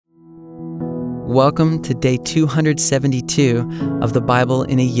Welcome to day 272 of the Bible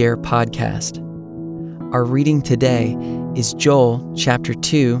in a Year podcast. Our reading today is Joel chapter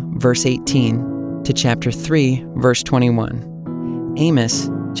 2, verse 18 to chapter 3, verse 21. Amos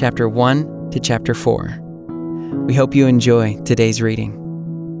chapter 1 to chapter 4. We hope you enjoy today's reading.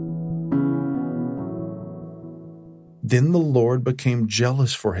 Then the Lord became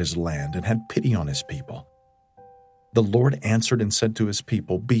jealous for his land and had pity on his people. The Lord answered and said to his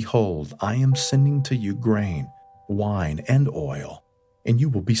people, Behold, I am sending to you grain, wine, and oil, and you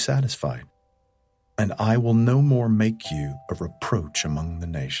will be satisfied. And I will no more make you a reproach among the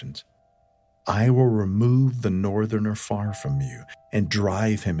nations. I will remove the northerner far from you and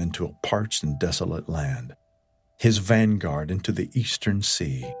drive him into a parched and desolate land, his vanguard into the eastern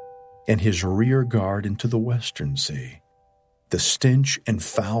sea, and his rear guard into the western sea. The stench and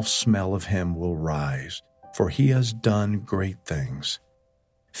foul smell of him will rise, for he has done great things.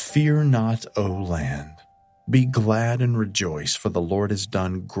 Fear not, O land. Be glad and rejoice, for the Lord has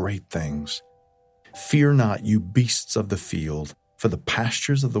done great things. Fear not, you beasts of the field, for the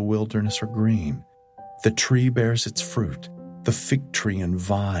pastures of the wilderness are green. The tree bears its fruit, the fig tree and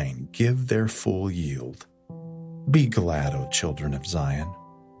vine give their full yield. Be glad, O children of Zion,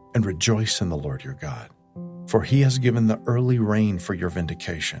 and rejoice in the Lord your God, for he has given the early rain for your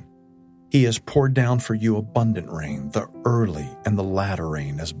vindication. He has poured down for you abundant rain, the early and the latter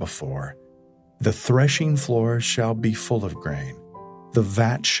rain as before. The threshing floors shall be full of grain. The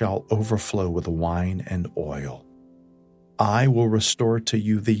vat shall overflow with wine and oil. I will restore to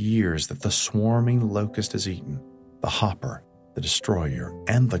you the years that the swarming locust has eaten, the hopper, the destroyer,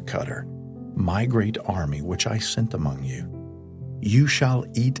 and the cutter, my great army which I sent among you. You shall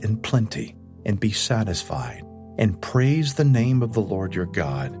eat in plenty and be satisfied, and praise the name of the Lord your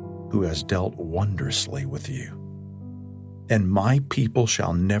God, who has dealt wondrously with you. And my people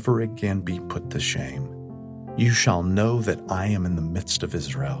shall never again be put to shame. You shall know that I am in the midst of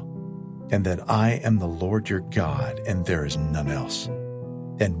Israel, and that I am the Lord your God, and there is none else.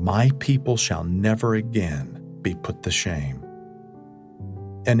 And my people shall never again be put to shame.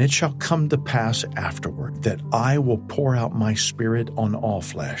 And it shall come to pass afterward that I will pour out my spirit on all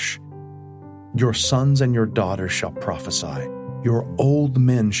flesh. Your sons and your daughters shall prophesy. Your old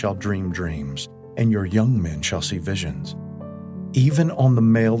men shall dream dreams, and your young men shall see visions. Even on the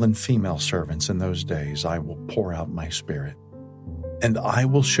male and female servants in those days I will pour out my spirit. And I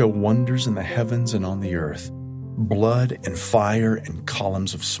will show wonders in the heavens and on the earth, blood and fire and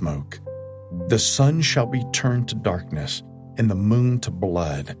columns of smoke. The sun shall be turned to darkness, and the moon to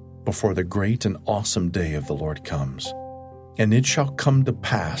blood, before the great and awesome day of the Lord comes. And it shall come to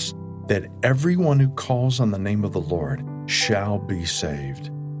pass that everyone who calls on the name of the Lord shall be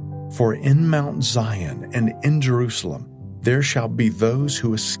saved. For in Mount Zion and in Jerusalem there shall be those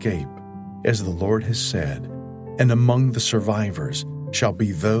who escape, as the Lord has said, and among the survivors shall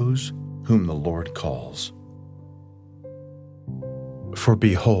be those whom the Lord calls. For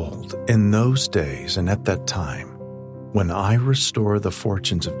behold, in those days and at that time, when I restore the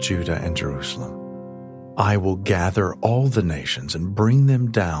fortunes of Judah and Jerusalem, I will gather all the nations and bring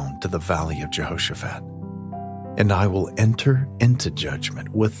them down to the valley of Jehoshaphat. And I will enter into judgment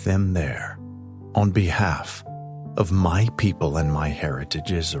with them there on behalf of my people and my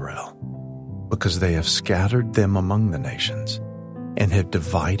heritage Israel, because they have scattered them among the nations and have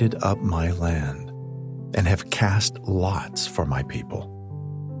divided up my land and have cast lots for my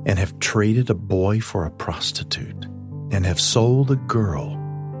people and have traded a boy for a prostitute and have sold a girl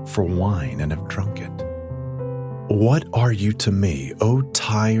for wine and have drunk it. What are you to me, O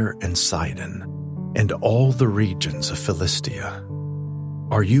Tyre and Sidon, and all the regions of Philistia?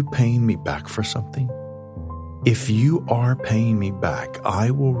 Are you paying me back for something? If you are paying me back,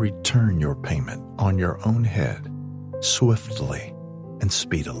 I will return your payment on your own head, swiftly and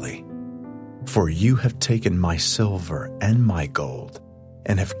speedily. For you have taken my silver and my gold,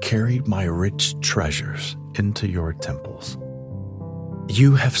 and have carried my rich treasures into your temples.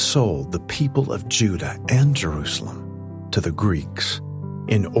 You have sold the people of Judah and Jerusalem to the Greeks,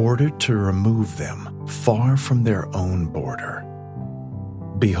 in order to remove them far from their own border.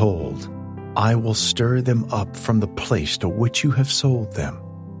 Behold, I will stir them up from the place to which you have sold them,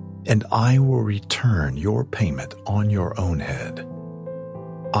 and I will return your payment on your own head.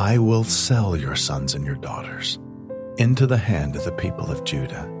 I will sell your sons and your daughters into the hand of the people of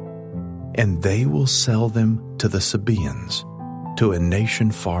Judah, and they will sell them to the Sabaeans, to a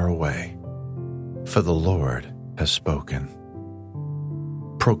nation far away. For the Lord has spoken.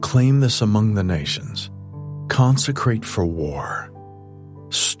 Proclaim this among the nations. Consecrate for war.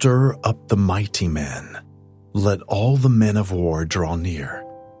 Stir up the mighty men. Let all the men of war draw near.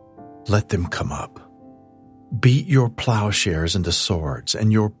 let them come up. Beat your plowshares into swords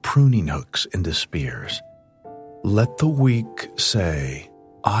and your pruning hooks into spears. Let the weak say,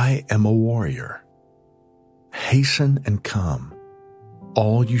 I am a warrior. Hasten and come,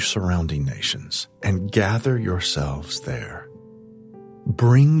 all you surrounding nations, and gather yourselves there.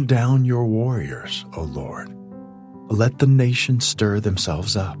 Bring down your warriors, O Lord. Let the nations stir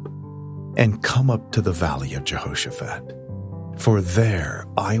themselves up, and come up to the valley of Jehoshaphat. For there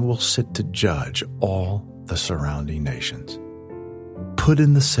I will sit to judge all the surrounding nations. Put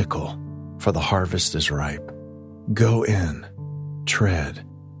in the sickle, for the harvest is ripe. Go in, tread,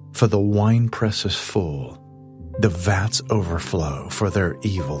 for the winepress is full. The vats overflow, for their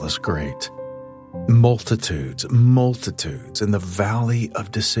evil is great. Multitudes, multitudes in the valley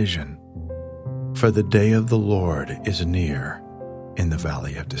of decision. For the day of the Lord is near in the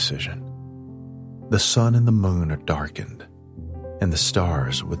valley of decision. The sun and the moon are darkened, and the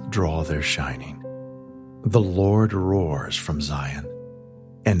stars withdraw their shining. The Lord roars from Zion,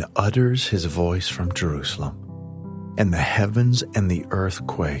 and utters his voice from Jerusalem, and the heavens and the earth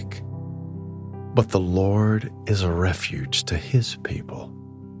quake. But the Lord is a refuge to his people,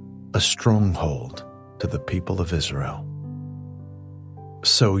 a stronghold to the people of Israel.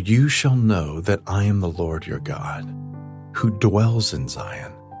 So you shall know that I am the Lord your God, who dwells in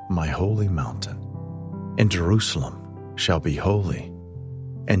Zion, my holy mountain. And Jerusalem shall be holy,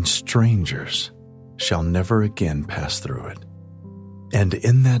 and strangers shall never again pass through it. And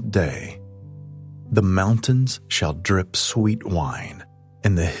in that day the mountains shall drip sweet wine,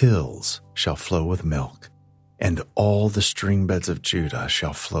 and the hills shall flow with milk, and all the stream beds of Judah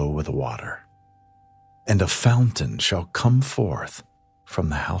shall flow with water. And a fountain shall come forth from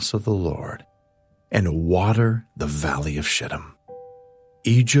the house of the Lord, and water the valley of Shittim.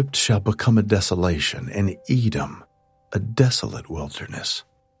 Egypt shall become a desolation, and Edom a desolate wilderness,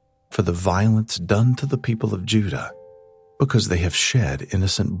 for the violence done to the people of Judah, because they have shed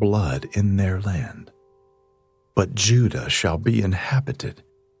innocent blood in their land. But Judah shall be inhabited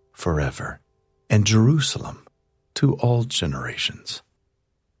forever, and Jerusalem to all generations.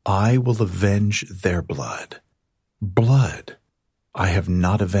 I will avenge their blood. Blood I have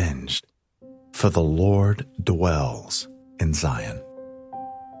not avenged, for the Lord dwells in Zion.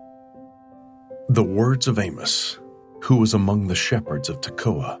 The words of Amos, who was among the shepherds of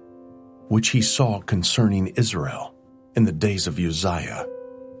Tekoa, which he saw concerning Israel in the days of Uzziah,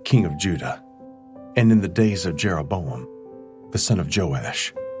 king of Judah, and in the days of Jeroboam, the son of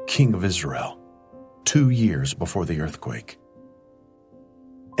Joash, king of Israel, 2 years before the earthquake.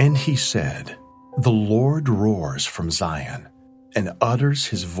 And he said, The Lord roars from Zion, and utters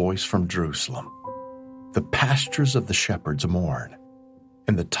his voice from Jerusalem. The pastures of the shepherds mourn,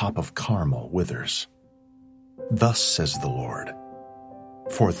 and the top of Carmel withers. Thus says the Lord,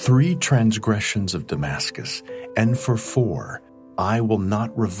 For 3 transgressions of Damascus, and for 4, I will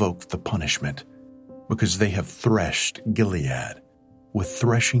not revoke the punishment, because they have threshed Gilead with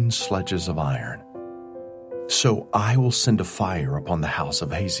threshing sledges of iron. So I will send a fire upon the house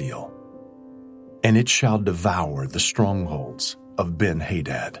of Hazael, and it shall devour the strongholds of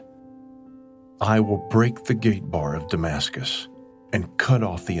Ben-Hadad. I will break the gate bar of Damascus, and cut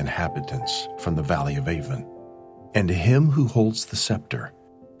off the inhabitants from the valley of Avon, and him who holds the scepter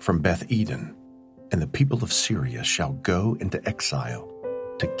from Beth-Eden, and the people of Syria shall go into exile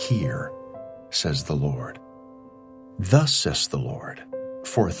to Kir, says the Lord. Thus says the Lord,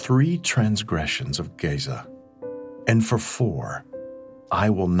 For 3 transgressions of Gaza, and for 4, I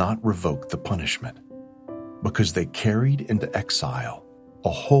will not revoke the punishment, because they carried into exile a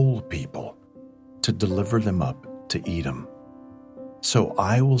whole people to deliver them up to Edom. So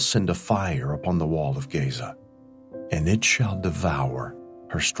I will send a fire upon the wall of Gaza, and it shall devour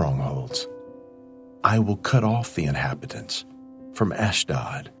her strongholds. I will cut off the inhabitants from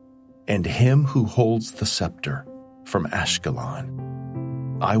Ashdod, and him who holds the scepter from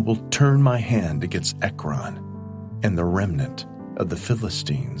Ashkelon. I will turn my hand against Ekron, and the remnant of the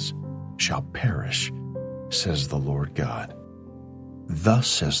Philistines shall perish, says the Lord God. Thus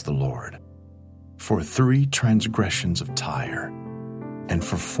says the Lord, For 3 transgressions of Tyre, and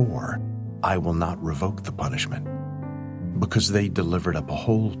for 4, I will not revoke the punishment, because they delivered up a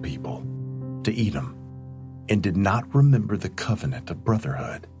whole people to Edom, and did not remember the covenant of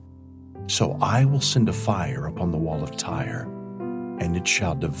brotherhood. So I will send a fire upon the wall of Tyre, and it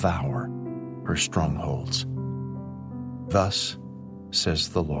shall devour her strongholds. Thus says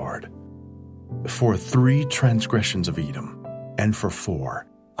the Lord, For 3 transgressions of Edom, and for 4,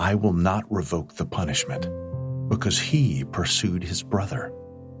 I will not revoke the punishment, because he pursued his brother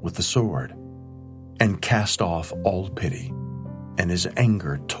with the sword, and cast off all pity, and his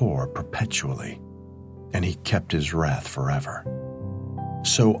anger tore perpetually, and he kept his wrath forever.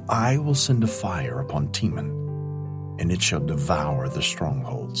 So I will send a fire upon Teman, and it shall devour the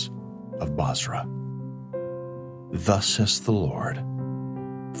strongholds of Bozrah. Thus says the Lord,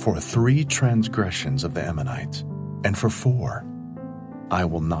 for 3 transgressions of the Ammonites, and for 4, I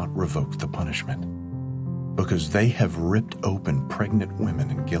will not revoke the punishment, because they have ripped open pregnant women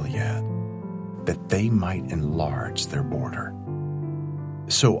in Gilead, that they might enlarge their border.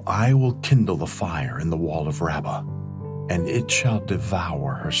 So I will kindle a fire in the wall of Rabbah, and it shall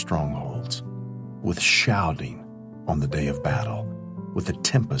devour her strongholds, with shouting on the day of battle, with a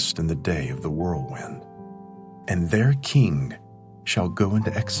tempest in the day of the whirlwind. And their king shall go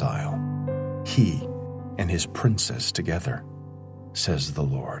into exile, he and his princes together, says the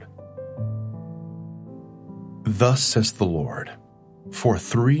Lord. Thus says the Lord, for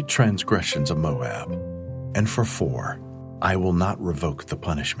 3 transgressions of Moab, and for 4, I will not revoke the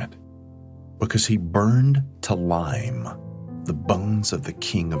punishment, because he burned to lime the bones of the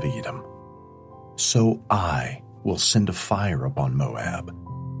king of Edom. So I will send a fire upon Moab,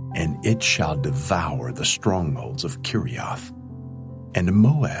 and it shall devour the strongholds of Kirioth. And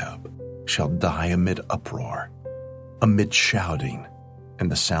Moab shall die amid uproar, amid shouting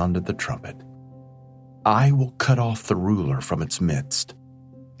and the sound of the trumpet. I will cut off the ruler from its midst,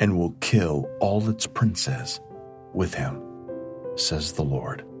 and will kill all its princes with him, says the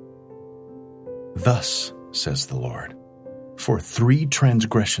Lord. Thus says the Lord, for 3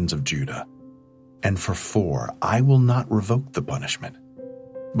 transgressions of Judah, and for 4 I will not revoke the punishment,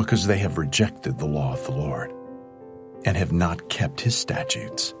 because they have rejected the law of the Lord, and have not kept his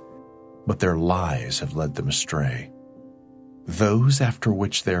statutes, but their lies have led them astray, those after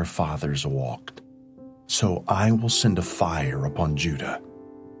which their fathers walked. So I will send a fire upon Judah,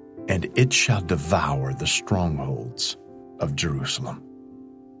 and it shall devour the strongholds of Jerusalem.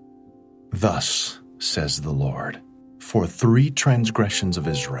 Thus says the Lord, for 3 transgressions of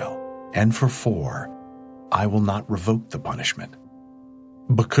Israel, and for 4, I will not revoke the punishment,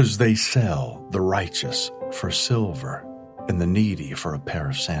 because they sell the righteous for silver and the needy for a pair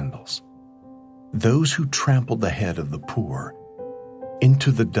of sandals. Those who trample the head of the poor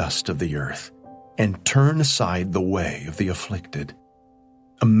into the dust of the earth and turn aside the way of the afflicted.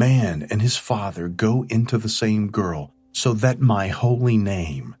 A man and his father go into the same girl, so that my holy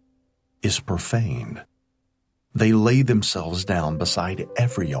name is profaned. They lay themselves down beside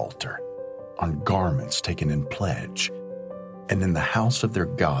every altar, on garments taken in pledge, and in the house of their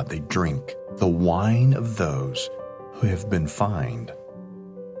God they drink the wine of those who have been fined.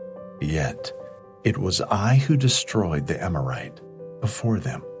 Yet it was I who destroyed the Amorite before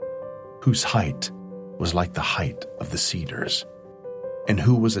them, whose height was like the height of the cedars, and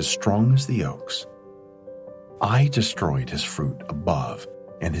who was as strong as the oaks. I destroyed his fruit above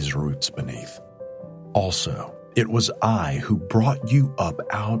and his roots beneath. Also, it was I who brought you up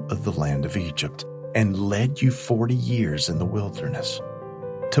out of the land of Egypt and led you 40 years in the wilderness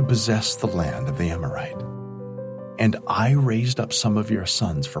to possess the land of the Amorite. And I raised up some of your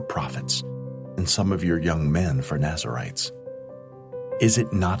sons for prophets and some of your young men for Nazirites. Is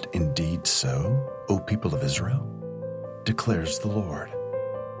it not indeed so, O people of Israel? Declares the Lord.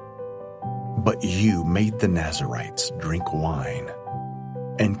 But you made the Nazirites drink wine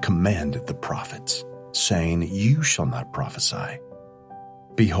and commanded the prophets, saying, you shall not prophesy.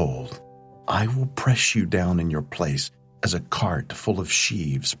 Behold, I will press you down in your place as a cart full of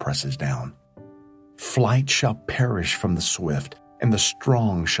sheaves presses down. Flight shall perish from the swift, and the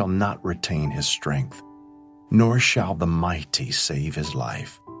strong shall not retain his strength, nor shall the mighty save his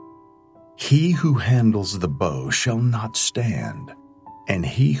life. He who handles the bow shall not stand, and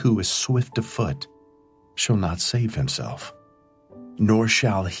he who is swift of foot shall not save himself, nor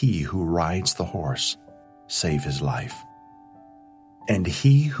shall he who rides the horse save his life. And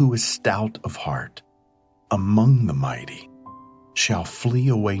he who is stout of heart among the mighty shall flee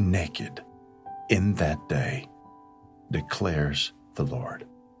away naked in that day, declares the Lord.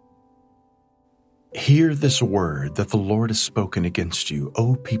 Hear this word that the Lord has spoken against you,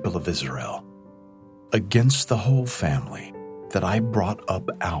 O people of Israel, against the whole family that I brought up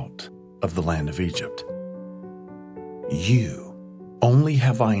out of the land of Egypt. You only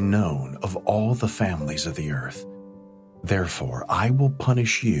have I known of all the families of the earth. Therefore I will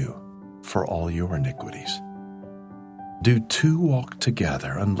punish you for all your iniquities. Do 2 walk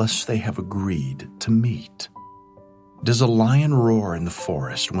together unless they have agreed to meet? Does a lion roar in the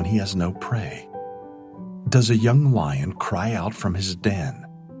forest when he has no prey? Does a young lion cry out from his den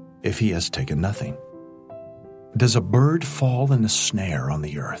if he has taken nothing? Does a bird fall in a snare on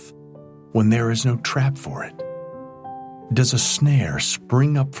the earth when there is no trap for it? Does a snare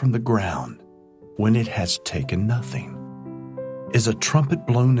spring up from the ground when it has taken nothing? Is a trumpet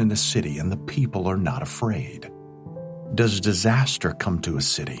blown in a city and the people are not afraid? Does disaster come to a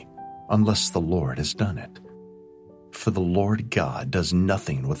city unless the Lord has done it? For the Lord God does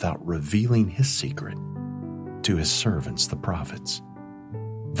nothing without revealing his secret to his servants the prophets.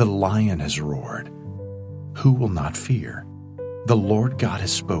 The lion has roared. Who will not fear? The Lord God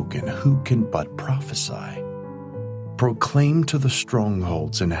has spoken. Who can but prophesy? Proclaim to the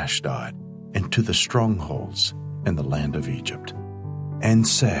strongholds in Ashdod and to the strongholds in the land of Egypt, and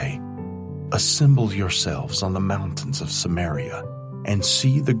say, assemble yourselves on the mountains of Samaria, and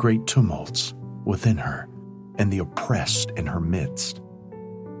see the great tumults within her, and the oppressed in her midst.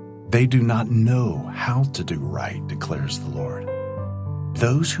 They do not know how to do right, declares the Lord.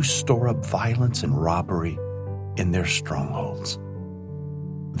 Those who store up violence and robbery in their strongholds.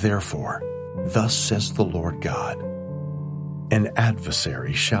 Therefore, thus says the Lord God, an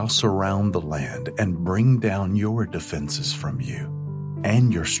adversary shall surround the land and bring down your defenses from you,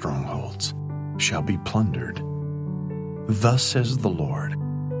 and your strongholds shall be plundered. Thus says the Lord,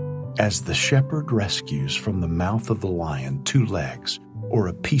 as the shepherd rescues from the mouth of the lion 2 legs or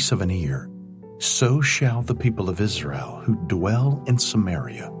a piece of an ear, so shall the people of Israel who dwell in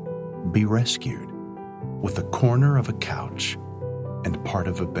Samaria be rescued, with a corner of a couch and part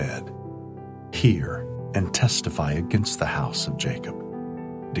of a bed. Hear and testify against the house of Jacob,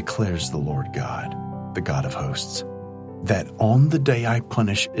 declares the Lord God, the God of hosts, that on the day I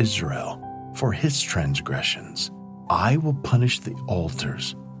punish Israel for his transgressions, I will punish the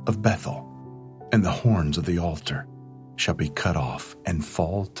altars of Bethel, and the horns of the altar shall be cut off and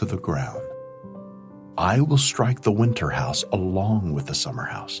fall to the ground. I will strike the winter house along with the summer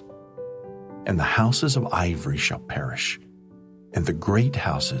house, and the houses of ivory shall perish, and the great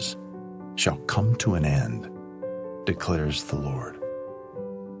houses shall come to an end, declares the Lord.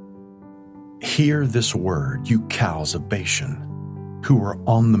 Hear this word, you cows of Bashan, who are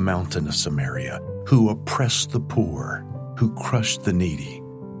on the mountain of Samaria, who oppress the poor, who crush the needy,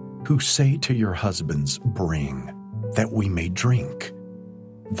 who say to your husbands, bring, that we may drink.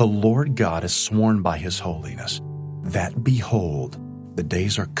 The Lord God has sworn by his holiness, that behold, the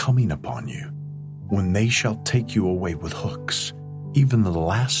days are coming upon you, when they shall take you away with hooks, even the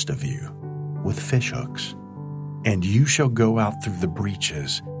last of you, with fish hooks, and you shall go out through the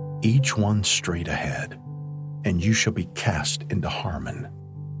breaches, each one straight ahead, and you shall be cast into Harmon,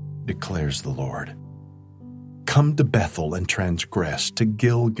 declares the Lord. Come to Bethel and transgress, to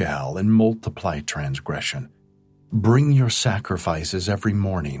Gilgal and multiply transgression. Bring your sacrifices every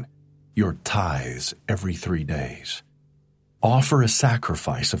morning, your tithes every 3 days. Offer a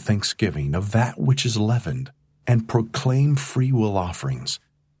sacrifice of thanksgiving of that which is leavened, and proclaim freewill offerings.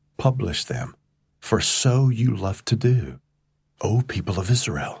 Publish them, for so you love to do, O people of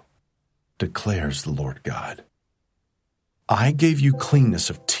Israel, declares the Lord God. I gave you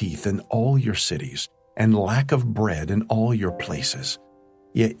cleanness of teeth in all your cities, and lack of bread in all your places,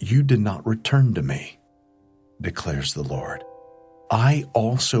 yet you did not return to me, declares the Lord. I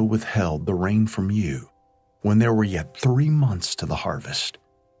also withheld the rain from you, when there were yet 3 months to the harvest.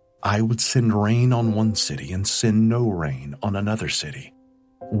 I would send rain on one city and send no rain on another city.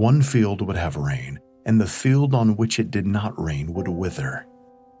 One field would have rain, and the field on which it did not rain would wither.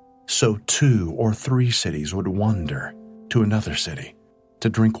 So 2 or 3 cities would wander to another city to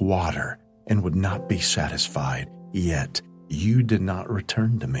drink water and would not be satisfied, yet you did not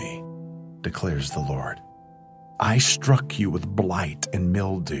return to me, declares the Lord. I struck you with blight and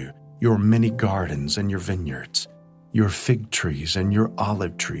mildew, your many gardens and your vineyards, your fig trees and your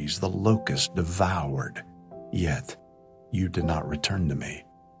olive trees the locust devoured, yet you did not return to me,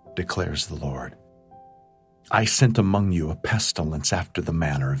 declares the Lord. I sent among you a pestilence after the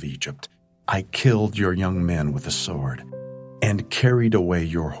manner of Egypt. I killed your young men with a sword, and carried away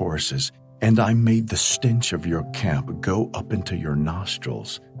your horses, and I made the stench of your camp go up into your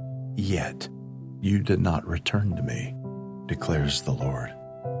nostrils, yet you did not return to me, declares the Lord.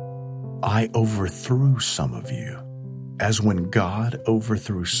 I overthrew some of you, as when God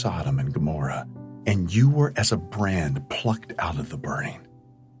overthrew Sodom and Gomorrah, and you were as a brand plucked out of the burning.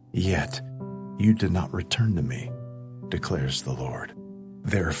 Yet you did not return to me, declares the Lord.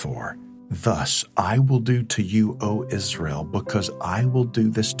 Therefore, thus I will do to you, O Israel, because I will do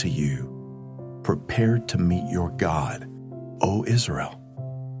this to you. Prepare to meet your God, O Israel.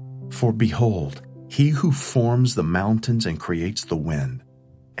 For behold, he who forms the mountains and creates the wind,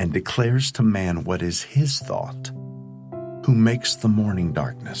 and declares to man what is his thought, who makes the morning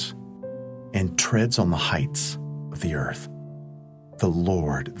darkness, and treads on the heights of the earth. The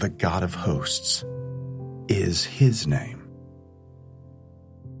Lord, the God of hosts, is his name.